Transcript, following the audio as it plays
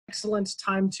excellent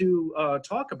time to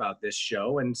talk about this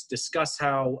show and discuss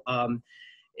how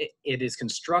it is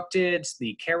constructed,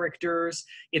 the characters,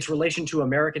 its relation to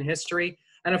American history.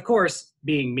 And of course,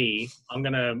 being me, I'm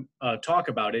going to talk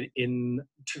about it in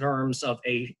terms of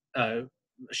a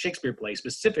Shakespeare play,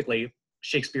 specifically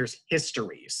Shakespeare's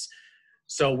histories.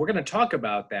 So we're going to talk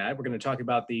about that. We're going to talk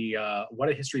about the what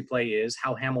a history play is,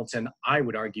 how Hamilton, I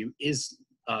would argue, is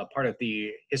part of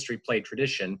the history play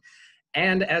tradition.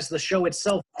 And as the show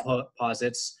itself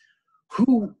posits,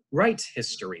 who writes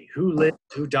history, who lives,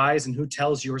 who dies, and who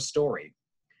tells your story.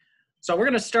 So we're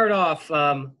going to start off,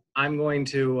 I'm going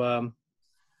to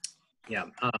get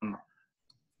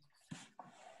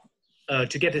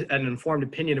an informed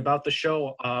opinion about the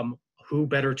show, who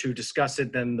better to discuss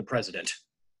it than the president?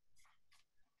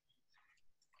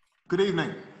 Good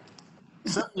evening.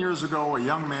 7 years ago, a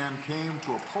young man came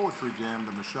to a poetry jam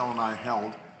that Michelle and I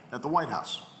held at the White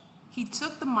House. He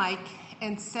took the mic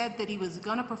and said that he was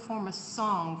going to perform a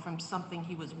song from something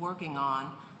he was working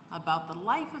on about the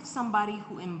life of somebody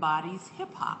who embodies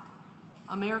hip-hop,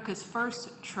 America's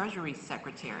first Treasury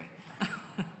Secretary.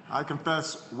 I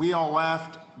confess, we all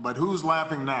laughed, but who's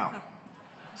laughing now?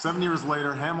 7 years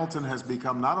later, Hamilton has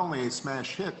become not only a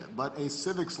smash hit, but a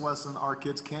civics lesson our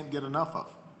kids can't get enough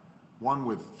of. One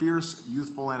with fierce,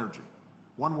 youthful energy.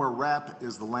 One where rap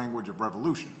is the language of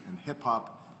revolution and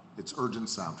hip-hop its urgent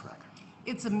soundtrack.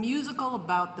 It's a musical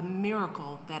about the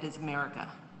miracle that is America,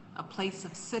 a place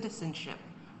of citizenship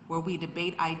where we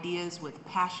debate ideas with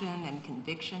passion and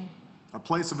conviction. A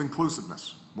place of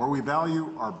inclusiveness, where we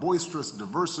value our boisterous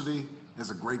diversity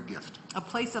as a great gift. A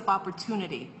place of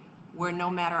opportunity, where no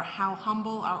matter how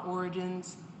humble our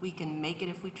origins, we can make it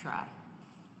if we try.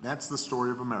 That's the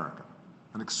story of America,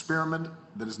 an experiment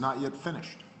that is not yet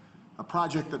finished, a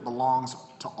project that belongs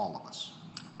to all of us.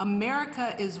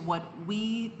 America is what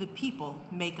we, the people,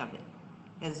 make of it,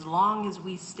 as long as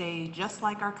we stay just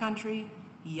like our country,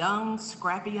 young,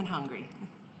 scrappy, and hungry.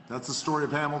 That's the story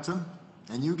of Hamilton,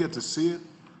 and you get to see it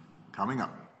coming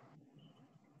up.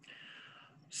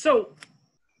 So,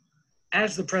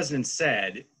 as the president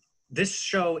said, this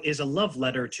show is a love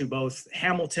letter to both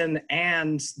Hamilton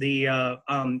and the of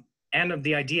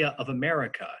the idea of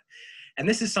America. And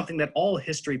this is something that all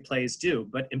history plays do,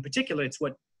 but in particular, it's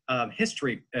what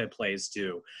history plays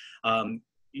do.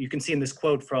 You can see in this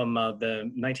quote from the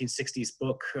 1960s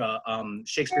book,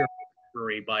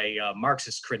 Shakespearean by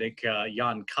Marxist critic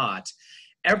Jan Kott.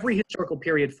 Every historical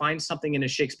period finds something in a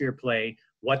Shakespeare play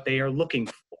what they are looking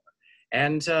for.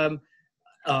 And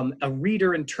a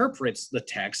reader interprets the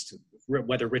text,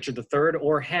 whether Richard III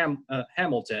or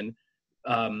Hamilton,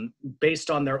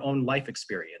 based on their own life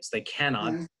experience. They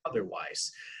cannot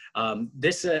otherwise.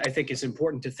 This, I think, is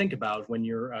important to think about when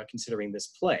you're considering this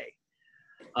play.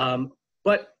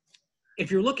 But if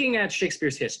you're looking at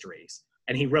Shakespeare's histories,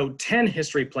 and he wrote 10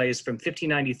 history plays from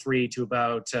 1593 to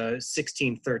about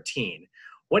 1613,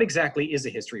 what exactly is a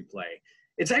history play?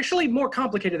 It's actually more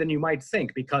complicated than you might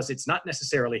think, because it's not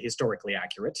necessarily historically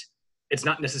accurate. It's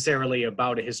not necessarily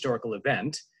about a historical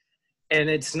event. And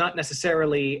it's not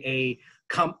necessarily a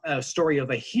story of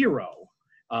a hero.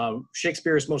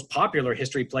 Shakespeare's most popular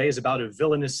history play is about a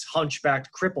villainous hunchbacked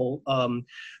cripple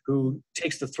who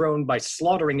takes the throne by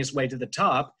slaughtering his way to the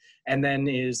top and then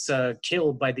is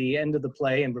killed by the end of the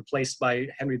play and replaced by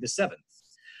Henry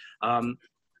VII.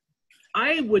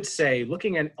 I would say,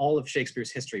 looking at all of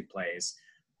Shakespeare's history plays,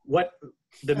 what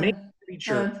the main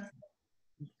feature,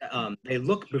 they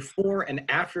look before and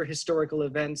after historical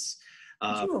events,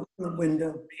 a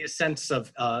sense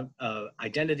of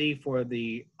identity for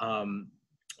the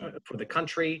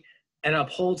country, and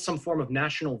upholds some form of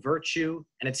national virtue,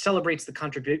 and it celebrates the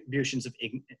contributions of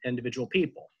individual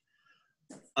people.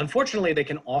 Unfortunately, they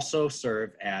can also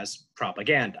serve as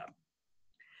propaganda.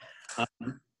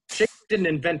 Shakespeare didn't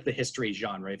invent the history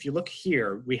genre. If you look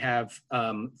here, we have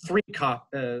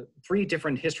three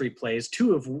different history plays,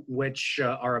 two of which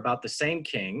are about the same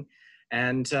king,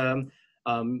 and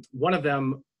one of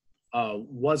them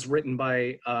was written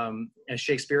by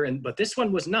Shakespeare, but this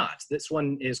one was not. This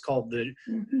one is called The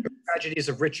Tragedies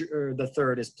of Richard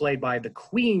III, is played by the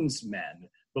Queen's Men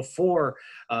before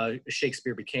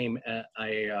Shakespeare became a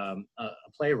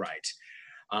playwright.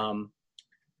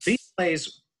 These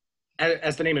plays,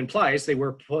 as the name implies, they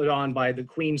were put on by the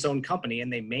Queen's own company,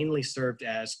 and they mainly served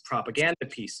as propaganda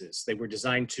pieces. They were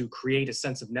designed to create a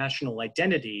sense of national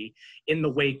identity in the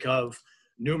wake of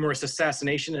numerous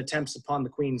assassination attempts upon the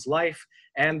Queen's life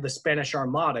and the Spanish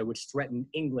Armada, which threatened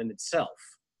England itself.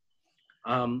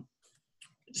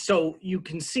 So you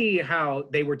can see how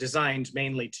they were designed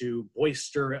mainly to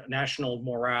bolster national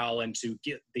morale and to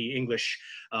get the English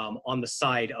on the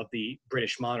side of the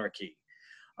British monarchy.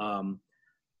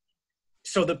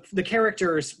 So the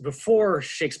characters before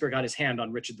Shakespeare got his hand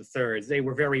on Richard III, they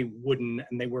were very wooden,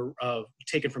 and they were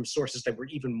taken from sources that were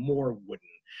even more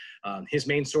wooden. His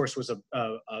main source was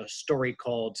a story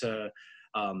called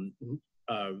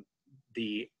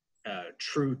the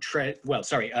True Tread. Well,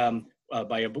 sorry,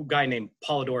 by a guy named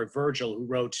Polydore Virgil, who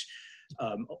wrote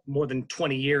more than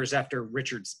 20 years after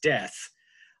Richard's death.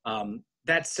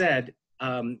 That said,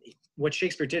 what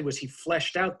Shakespeare did was he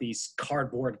fleshed out these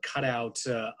cardboard cutout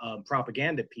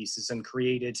propaganda pieces and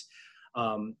created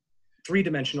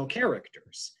three-dimensional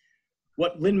characters.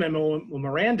 What Lin-Manuel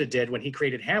Miranda did when he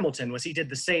created Hamilton was he did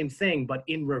the same thing, but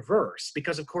in reverse,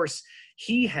 because of course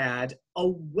he had a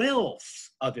wealth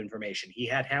of information. He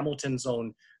had Hamilton's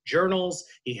own journals,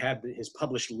 he had his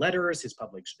published letters, his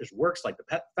works like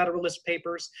the Federalist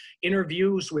Papers,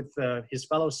 interviews with his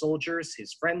fellow soldiers,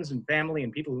 his friends and family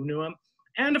and people who knew him,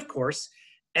 and of course,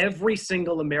 every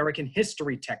single American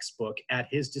history textbook at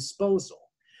his disposal.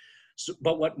 So,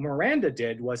 but what Miranda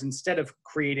did was, instead of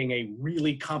creating a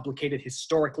really complicated,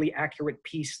 historically accurate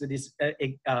piece that is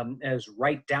as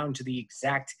right down to the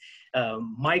exact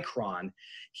micron,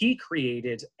 he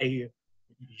created a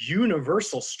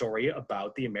universal story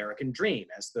about the American dream.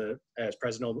 As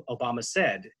President Obama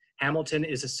said, Hamilton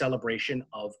is a celebration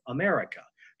of America,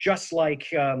 just like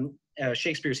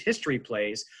Shakespeare's history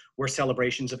plays were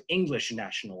celebrations of English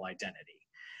national identity.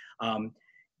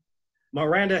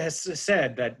 Miranda has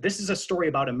said that this is a story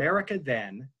about America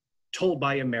then, told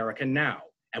by America now.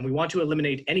 And we want to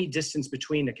eliminate any distance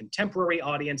between a contemporary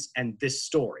audience and this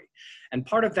story. And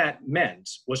part of that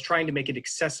was trying to make it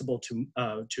accessible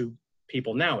to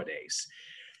people nowadays.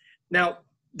 Now,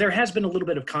 there has been a little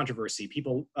bit of controversy,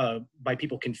 by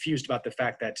people confused about the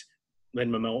fact that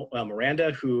Lin-Manuel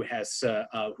Miranda, who is a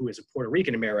Puerto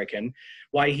Rican American,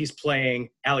 why he's playing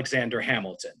Alexander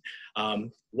Hamilton,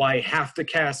 why half the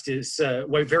cast is,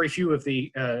 why very few of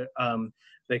the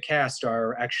cast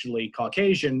are actually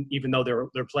Caucasian, even though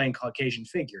they're playing Caucasian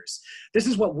figures. This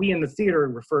is what we in the theater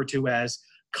refer to as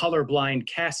colorblind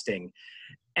casting,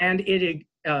 and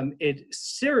it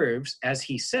serves, as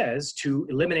he says, to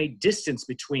eliminate distance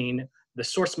between the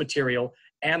source material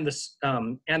and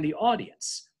the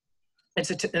audience. It's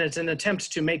an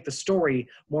attempt to make the story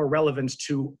more relevant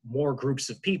to more groups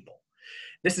of people.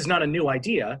 This is not a new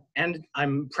idea, and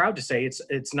I'm proud to say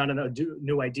it's not a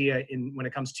new idea when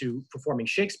it comes to performing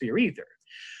Shakespeare either.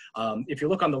 If you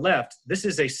look on the left, this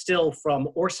is a still from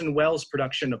Orson Welles'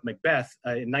 production of Macbeth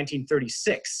in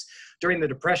 1936. During the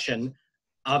Depression,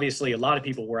 obviously a lot of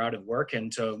people were out of work,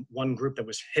 and one group that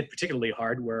was hit particularly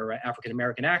hard were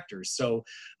African-American actors. So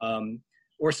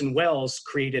Orson Welles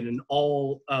created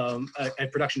a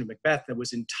production of Macbeth that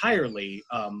was entirely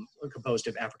composed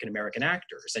of African-American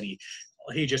actors, and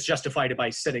he just justified it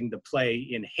by setting the play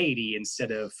in Haiti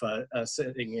instead of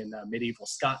setting in medieval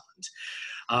Scotland.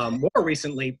 More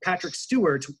recently, Patrick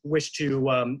Stewart wished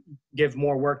to give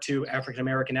more work to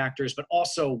African-American actors, but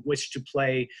also wished to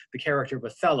play the character of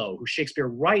Othello, who Shakespeare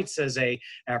writes as a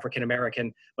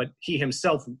African-American, but he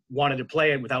himself wanted to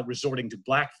play it without resorting to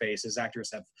blackface, as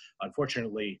actors have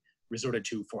unfortunately resorted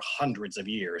to for hundreds of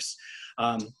years.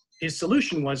 His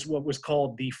solution was what was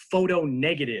called the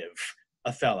photo-negative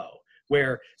Othello,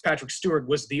 where Patrick Stewart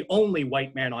was the only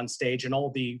white man on stage and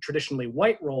all the traditionally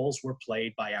white roles were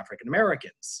played by African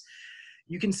Americans.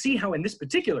 You can see how in this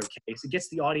particular case, it gets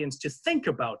the audience to think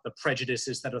about the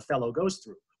prejudices that Othello goes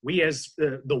through. We as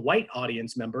the white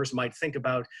audience members might think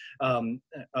about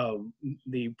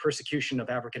the persecution of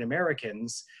African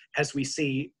Americans as we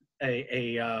see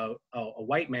a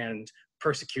white man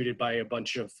persecuted by a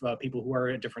bunch of people who are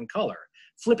a different color.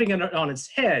 Flipping it on its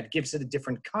head gives it a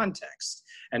different context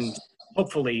and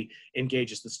hopefully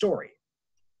engages the story.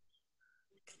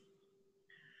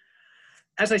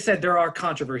 As I said, there are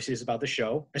controversies about the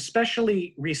show,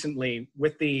 especially recently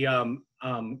with the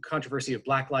controversy of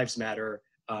Black Lives Matter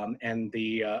and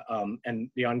the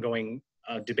ongoing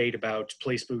debate about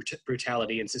police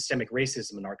brutality and systemic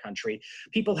racism in our country.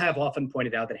 People have often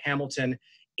pointed out that Hamilton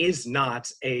is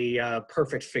not a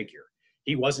perfect figure.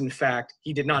 He was, in fact,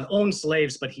 he did not own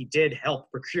slaves, but he did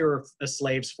help procure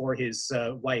slaves for his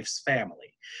wife's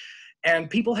family. And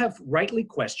people have rightly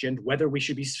questioned whether we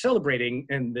should be celebrating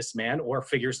in this man or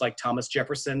figures like Thomas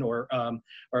Jefferson or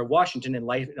Washington in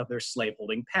light of their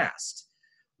slaveholding past.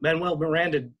 Manuel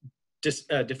Miranda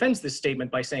defends this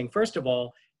statement by saying, first of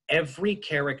all, every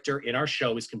character in our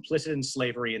show is complicit in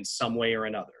slavery in some way or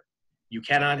another. You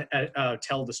cannot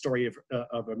tell the story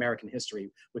of American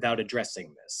history without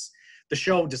addressing this. The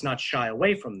show does not shy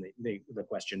away from the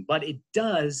question, but it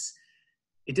does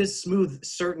smooth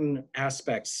certain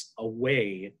aspects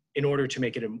away in order to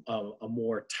make it a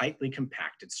more tightly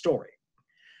compacted story.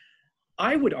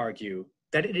 I would argue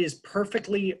that it is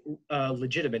perfectly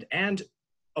legitimate and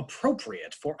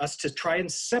appropriate for us to try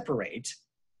and separate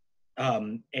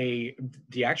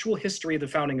the actual history of the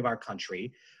founding of our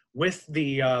country with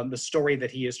the story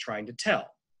that he is trying to tell.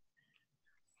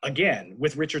 Again,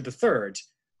 with Richard III,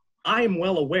 I am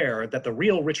well aware that the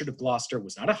real Richard of Gloucester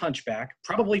was not a hunchback,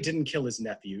 probably didn't kill his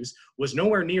nephews, was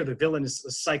nowhere near the villainous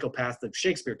psychopath that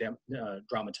Shakespeare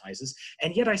dramatizes,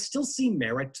 and yet I still see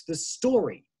merit to the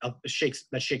story of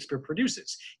that Shakespeare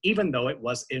produces. Even though it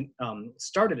was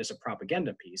started as a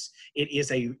propaganda piece, it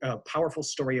is a powerful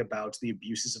story about the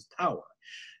abuses of power.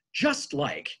 Just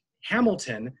like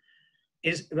Hamilton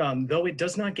is, though it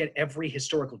does not get every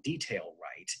historical detail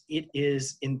right, it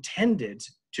is intended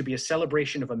to be a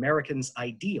celebration of Americans'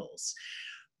 ideals,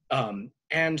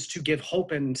 and to give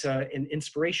hope and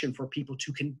inspiration for people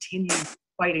to continue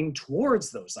fighting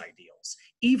towards those ideals,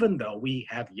 even though we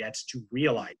have yet to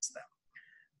realize them.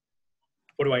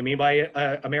 What do I mean by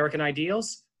American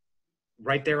ideals?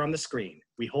 Right there on the screen.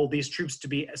 We hold these truths to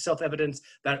be self-evident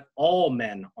that all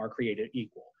men are created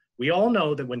equal. We all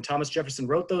know that when Thomas Jefferson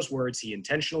wrote those words, he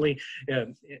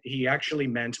actually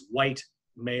meant white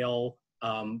male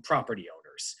property owners.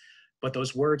 But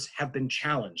those words have been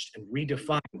challenged and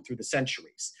redefined through the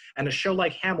centuries. And a show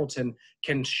like Hamilton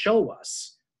can show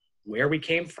us where we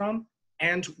came from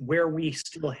and where we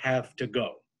still have to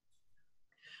go.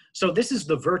 So this is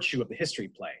the virtue of the history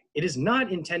play. It is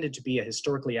not intended to be a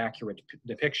historically accurate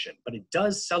depiction, but it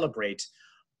does celebrate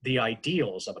the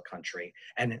ideals of a country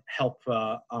and help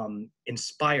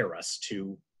inspire us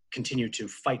to continue to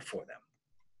fight for them.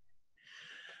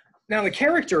 Now, the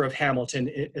character of Hamilton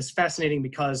is fascinating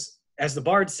because, as the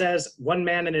Bard says, one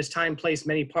man in his time plays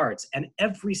many parts, and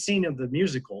every scene of the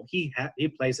musical, he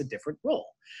plays a different role.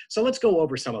 So let's go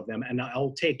over some of them, and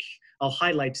I'll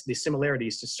highlight the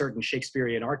similarities to certain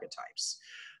Shakespearean archetypes.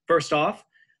 First off,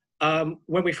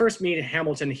 when we first meet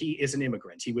Hamilton, he is an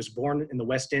immigrant. He was born in the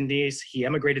West Indies. He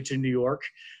emigrated to New York.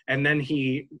 And then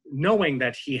knowing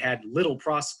that he had little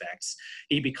prospects,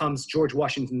 he becomes George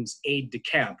Washington's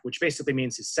aide-de-camp, which basically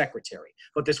means his secretary.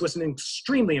 But this was an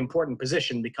extremely important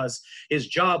position because his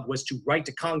job was to write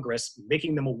to Congress,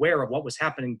 making them aware of what was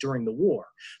happening during the war.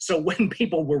 So when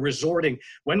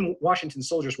when Washington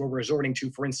soldiers were resorting to,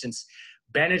 for instance,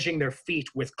 bandaging their feet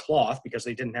with cloth because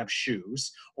they didn't have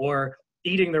shoes, or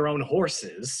eating their own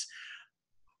horses,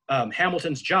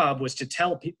 Hamilton's job was to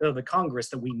tell the Congress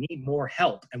that we need more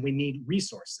help and we need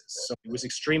resources. So it was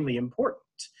extremely important.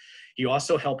 He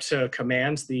also helped to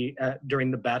command during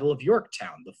the Battle of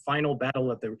Yorktown, the final battle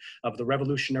of the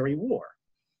Revolutionary War.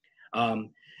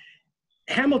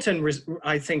 Hamilton,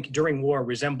 I think, during war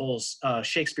resembles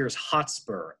Shakespeare's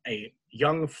Hotspur, a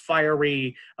young,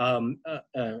 fiery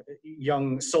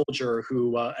young soldier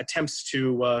who attempts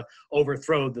to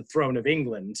overthrow the throne of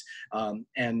England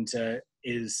and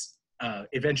is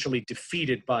eventually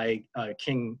defeated by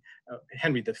King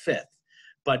Henry V.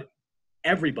 But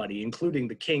everybody, including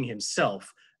the king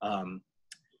himself,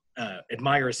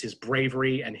 admires his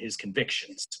bravery and his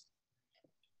convictions.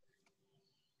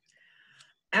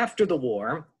 After the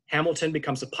war, Hamilton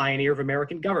becomes a pioneer of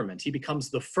American government. He becomes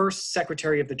the first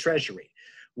Secretary of the Treasury,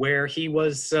 where he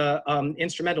was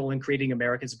instrumental in creating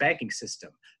America's banking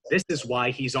system. This is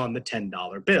why he's on the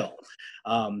 $10 bill.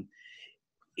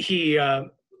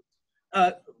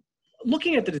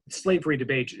 Looking at the slavery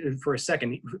debate for a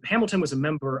second, Hamilton was a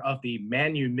member of the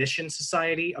Manumission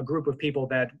Society, a group of people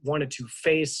that wanted to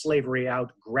phase slavery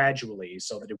out gradually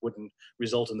so that it wouldn't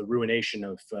result in the ruination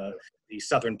of the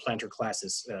Southern planter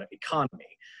class's economy.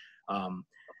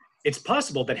 It's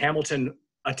possible that Hamilton's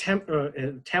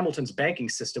banking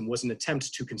system was an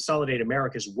attempt to consolidate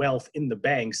America's wealth in the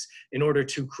banks in order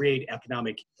to create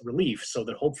economic relief so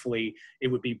that hopefully it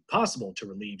would be possible to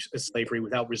relieve slavery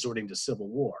without resorting to civil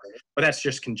war. But that's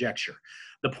just conjecture.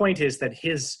 The point is that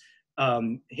his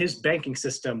banking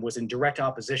system was in direct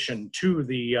opposition to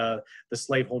the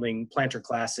slaveholding planter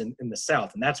class in the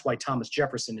South. And that's why Thomas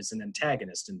Jefferson is an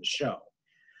antagonist in the show.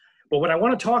 But what I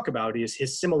want to talk about is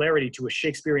his similarity to a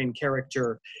Shakespearean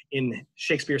character in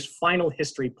Shakespeare's final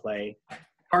history play,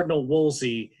 Cardinal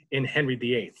Wolsey in Henry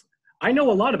VIII. I know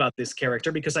a lot about this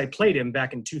character because I played him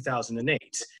back in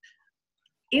 2008.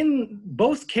 In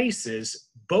both cases,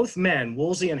 both men,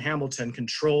 Wolsey and Hamilton,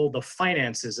 control the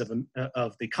finances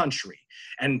of the country,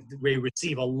 and they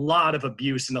receive a lot of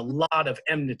abuse and a lot of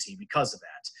enmity because of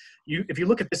that. If you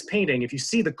look at this painting, if you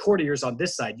see the courtiers on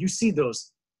this side, you see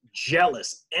those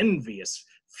jealous, envious,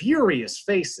 furious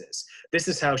faces. This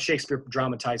is how Shakespeare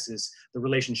dramatizes the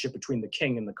relationship between the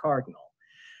king and the cardinal.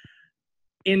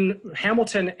 In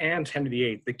Hamilton and Henry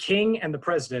VIII, the king and the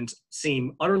president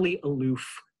seem utterly aloof,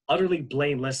 utterly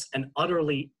blameless, and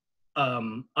utterly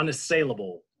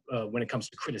unassailable when it comes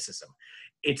to criticism.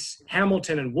 It's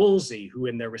Hamilton and Wolsey who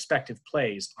in their respective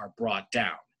plays are brought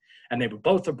down. And they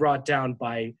both are brought down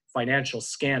by financial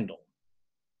scandal,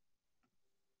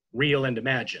 real and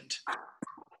imagined.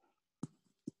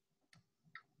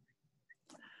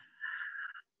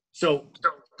 So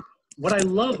what I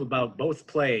love about both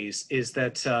plays is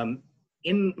that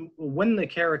when the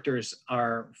characters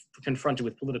are confronted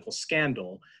with political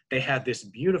scandal, they have this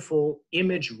beautiful,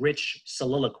 image-rich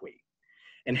soliloquy.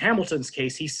 In Hamilton's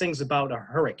case, he sings about a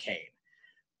hurricane.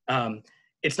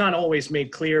 It's not always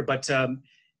made clear, but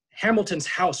Hamilton's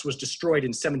house was destroyed in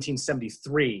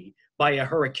 1773 by a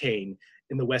hurricane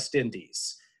in the West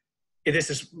Indies.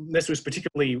 This was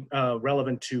particularly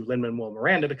relevant to Lin-Manuel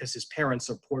Miranda because his parents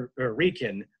are Puerto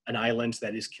Rican, an island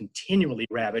that is continually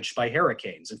ravaged by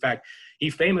hurricanes. In fact, he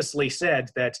famously said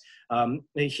that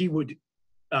he would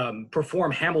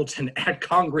perform Hamilton at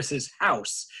Congress's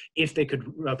house if they could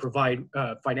provide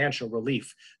financial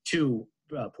relief to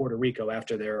Puerto Rico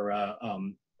after their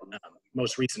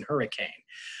most recent hurricane.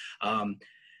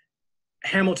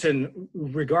 Hamilton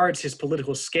regards his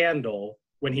political scandal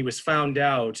when he was found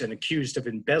out and accused of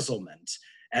embezzlement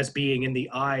as being in the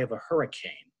eye of a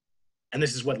hurricane. And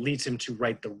this is what leads him to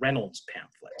write the Reynolds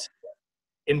pamphlet.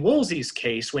 In Wolsey's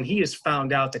case, when he is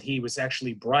found out that he was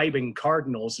actually bribing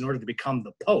cardinals in order to become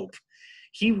the Pope,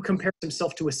 he compares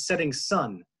himself to a setting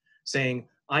sun, saying,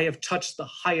 "I have touched the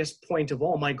highest point of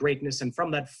all my greatness, and from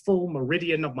that full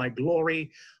meridian of my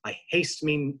glory, I haste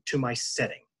me to my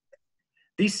setting."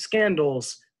 These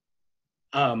scandals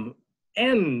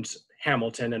end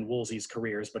Hamilton and Wolsey's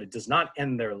careers, but it does not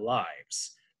end their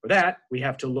lives. For that, we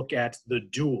have to look at the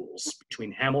duels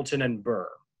between Hamilton and Burr.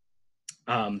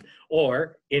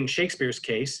 Or, in Shakespeare's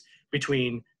case,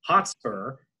 between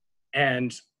Hotspur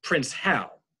and Prince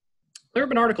Hal. There have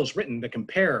been articles written that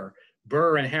compare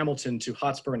Burr and Hamilton to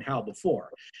Hotspur and Hal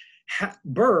before.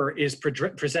 Burr is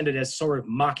presented as sort of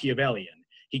Machiavellian.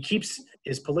 He keeps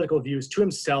his political views to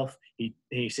himself. He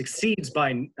succeeds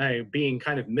by being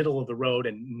kind of middle of the road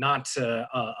and not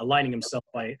aligning himself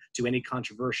to any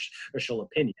controversial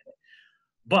opinion.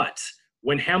 But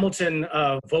when Hamilton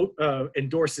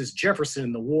endorses Jefferson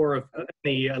in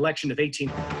the election of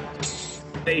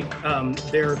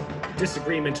 1800, their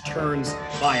disagreement turns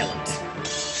violent.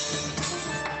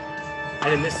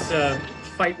 And in this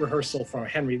fight rehearsal for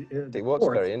Henry What's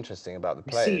very interesting about the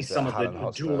play is that Hal and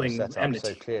Hotspur are set up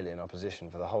so clearly in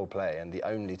opposition for the whole play, and the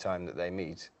only time that they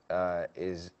meet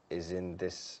is in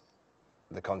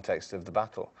the context of the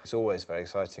battle. It's always very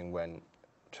exciting when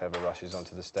Trevor rushes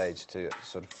onto the stage to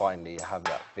sort of finally have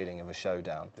that feeling of a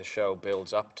showdown. The show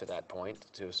builds up to that point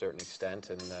to a certain extent,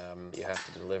 and you have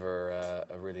to deliver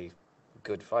a really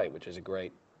good fight, which is a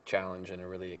great challenge and a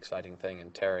really exciting thing,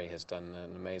 and Terry has done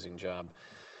an amazing job.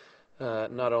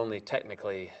 Not only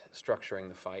technically structuring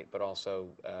the fight, but also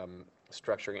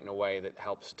structuring it in a way that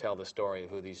helps tell the story of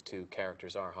who these two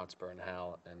characters are, Hotspur and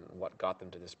Hal, and what got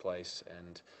them to this place,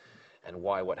 and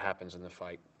why what happens in the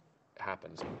fight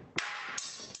happens.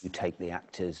 You take the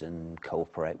actors and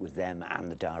cooperate with them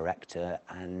and the director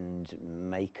and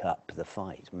make up the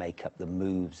fight, make up the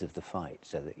moves of the fight,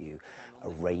 so that you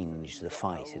arrange the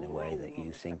fight in a way that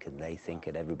you think and they think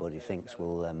and everybody thinks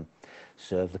will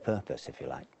serve the purpose, if you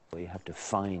like. You have to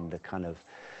find the kind of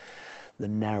the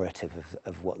narrative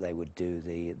of what they would do,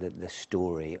 the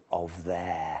story of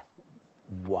their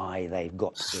why they've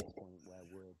got to this point where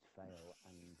words fail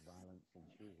and violence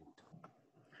ensues.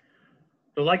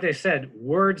 So like they said,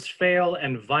 words fail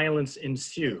and violence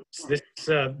ensues. This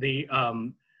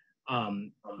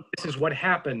is what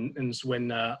happens when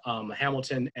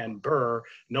Hamilton and Burr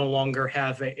no longer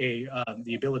have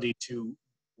the ability to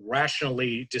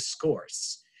rationally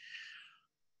discourse.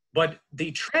 But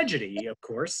the tragedy, of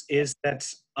course, is that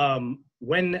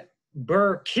when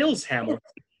Burr kills Hamilton,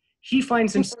 he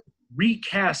finds himself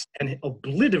recast and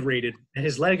obliterated, and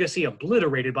his legacy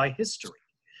obliterated by history.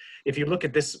 If you look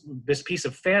at this piece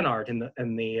of fan art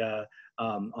on the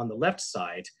left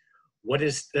side, what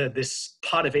does this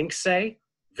pot of ink say?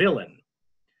 Villain.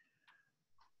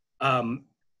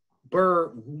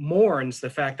 Burr mourns the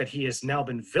fact that he has now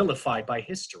been vilified by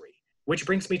history, which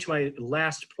brings me to my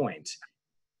last point.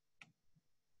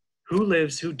 Who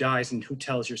lives, who dies, and who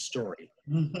tells your story?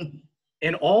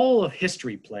 In all of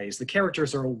history plays, the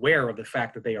characters are aware of the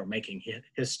fact that they are making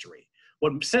history.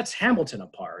 What sets Hamilton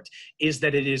apart is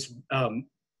that it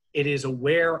is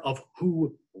aware of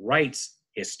who writes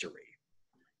history.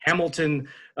 Hamilton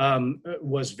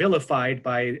was vilified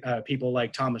by people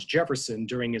like Thomas Jefferson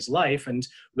during his life, and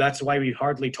that's why we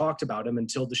hardly talked about him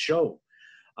until the show.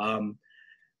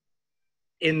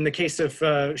 In the case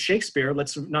of Shakespeare,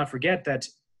 let's not forget that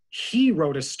he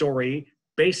wrote a story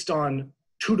based on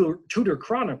Tudor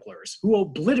chroniclers who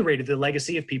obliterated the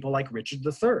legacy of people like Richard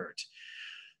III.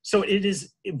 So it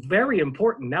is very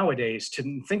important nowadays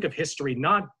to think of history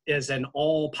not as an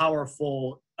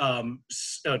all-powerful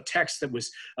text that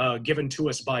was given to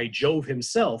us by Jove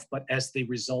himself, but as the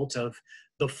result of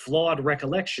the flawed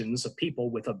recollections of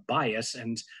people with a bias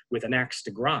and with an axe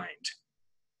to grind.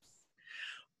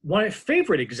 My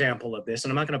favorite example of this,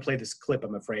 and I'm not going to play this clip,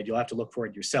 I'm afraid, you'll have to look for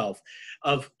it yourself,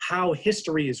 of how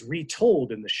history is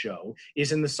retold in the show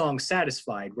is in the song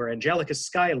Satisfied, where Angelica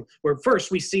Schuyler, where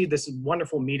first we see this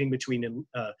wonderful meeting between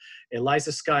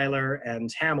Eliza Schuyler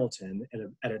and Hamilton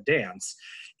at a dance.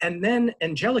 And then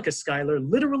Angelica Schuyler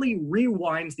literally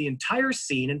rewinds the entire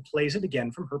scene and plays it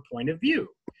again from her point of view.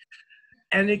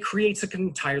 And it creates an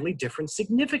entirely different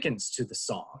significance to the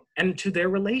song and to their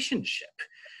relationship.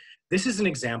 This is an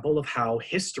example of how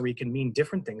history can mean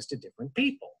different things to different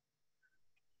people.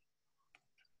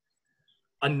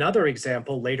 Another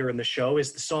example later in the show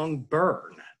is the song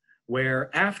Burn,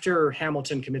 where after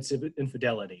Hamilton commits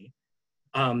infidelity,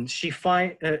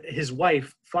 his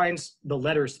wife finds the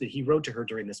letters that he wrote to her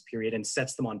during this period and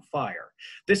sets them on fire.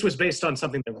 This was based on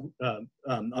something that,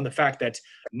 on the fact that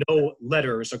no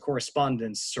letters or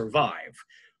correspondence survive.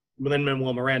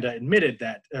 Lin-Manuel Miranda admitted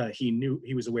that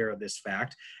he was aware of this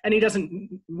fact, and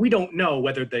we don't know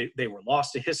whether they were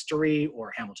lost to history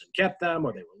or Hamilton kept them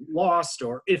or they were lost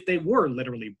or if they were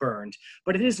literally burned,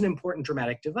 but it is an important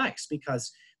dramatic device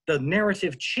because the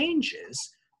narrative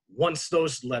changes once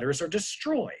those letters are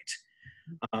destroyed.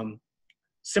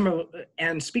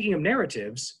 And speaking of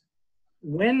narratives,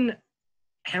 when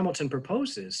Hamilton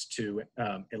proposes to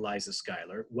Eliza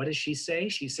Schuyler, what does she say?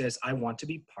 She says, I want to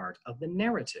be part of the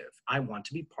narrative. I want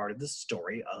to be part of the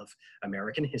story of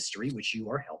American history, which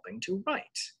you are helping to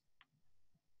write.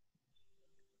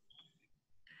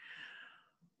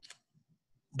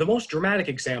 The most dramatic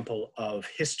example of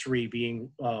history being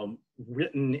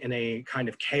written in a kind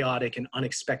of chaotic and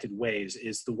unexpected ways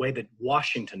is the way that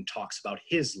Washington talks about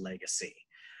his legacy.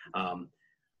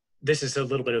 This is a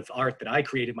little bit of art that I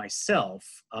created myself.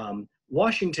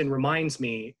 Washington reminds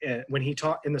me when he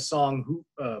talked in the song,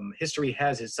 History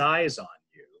Has Its Eyes on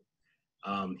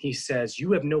You, he says,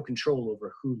 you have no control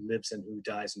over who lives and who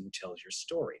dies and who tells your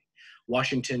story.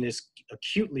 Washington is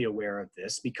acutely aware of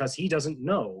this because he doesn't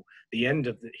know the end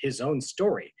of his own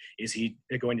story. Is he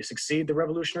going to succeed the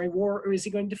Revolutionary War or is he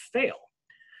going to fail?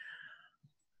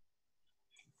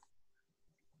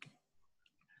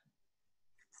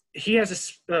 He has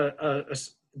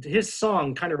his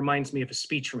song kind of reminds me of a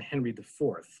speech from Henry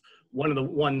IV, one of the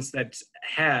ones that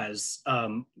has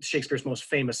Shakespeare's most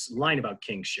famous line about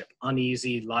kingship,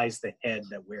 uneasy lies the head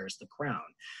that wears the crown.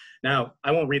 Now,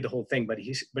 I won't read the whole thing, but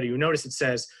you notice it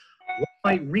says, one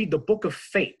might read the book of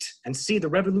fate and see the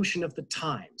revolution of the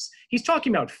times. He's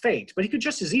talking about fate, but he could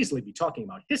just as easily be talking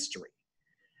about history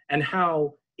and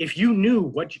how if you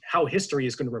knew how history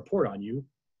is going to report on you,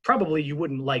 probably you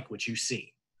wouldn't like what you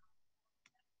see.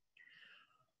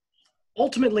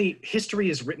 Ultimately, history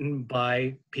is written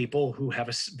by people who have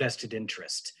a vested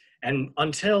interest. And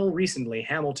until recently,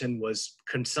 Hamilton was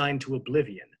consigned to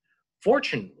oblivion.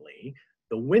 Fortunately,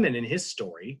 the women in his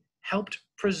story helped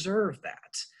preserve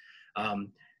that.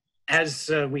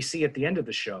 As we see at the end of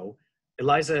the show,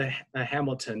 Eliza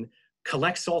Hamilton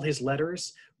collects all his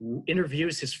letters,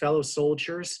 interviews his fellow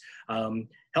soldiers,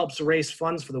 helps raise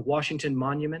funds for the Washington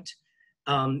Monument,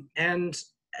 and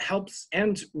starts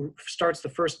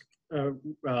the first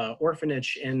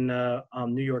orphanage in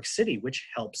New York City, which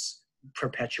helps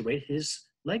perpetuate his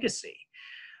legacy.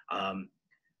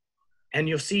 And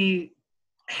you'll see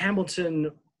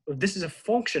Hamilton, this is a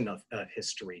function of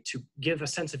history to give a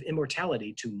sense of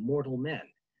immortality to mortal men.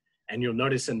 And you'll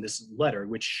notice in this letter,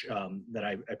 which that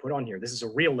I put on here, this is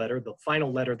a real letter, the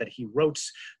final letter that he wrote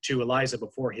to Eliza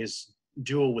before his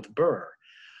duel with Burr.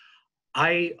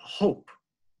 I hope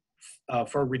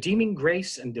for redeeming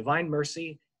grace and divine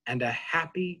mercy and a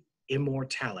happy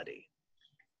immortality.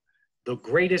 The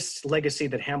greatest legacy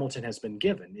that Hamilton has been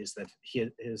given is that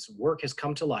his work has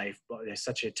come to life by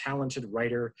such a talented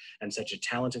writer and such a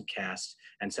talented cast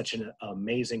and such an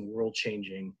amazing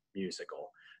world-changing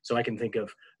musical. So I can think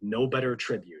of no better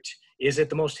tribute. Is it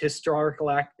the most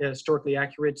historically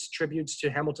accurate tributes to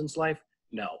Hamilton's life?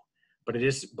 No, but it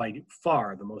is by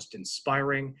far the most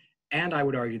inspiring, and I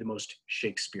would argue the most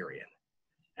Shakespearean.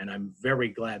 And I'm very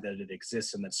glad that it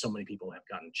exists and that so many people have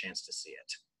gotten a chance to see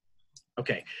it.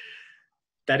 Okay,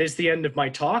 that is the end of my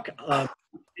talk.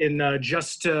 In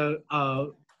just 2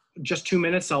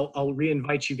 minutes, I'll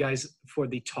re-invite you guys for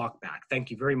the talk back.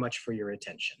 Thank you very much for your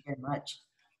attention. Very much.